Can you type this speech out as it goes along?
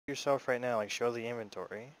yourself right now, like show the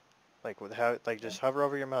inventory. Like with how, like just hover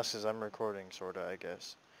over your mouse as I'm recording, sorta, I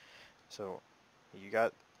guess. So, you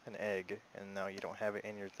got an egg, and now you don't have it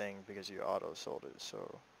in your thing because you auto sold it.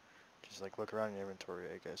 So, just like look around your inventory,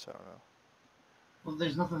 I guess. I don't know. Well,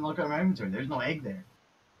 there's nothing to look at my inventory. There's no egg there.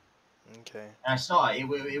 Okay. And I saw it.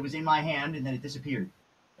 It was in my hand, and then it disappeared.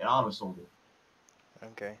 It auto sold it.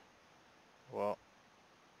 Okay. Well,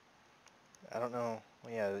 I don't know.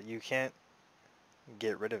 Yeah, you can't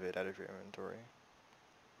get rid of it out of your inventory.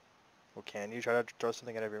 Well, can you try to throw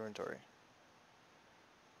something out of your inventory?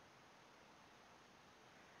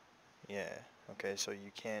 Yeah. Okay, so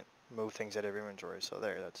you can't move things out of your inventory. So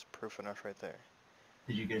there, that's proof enough right there.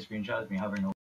 Did you get a screenshot of me hovering over?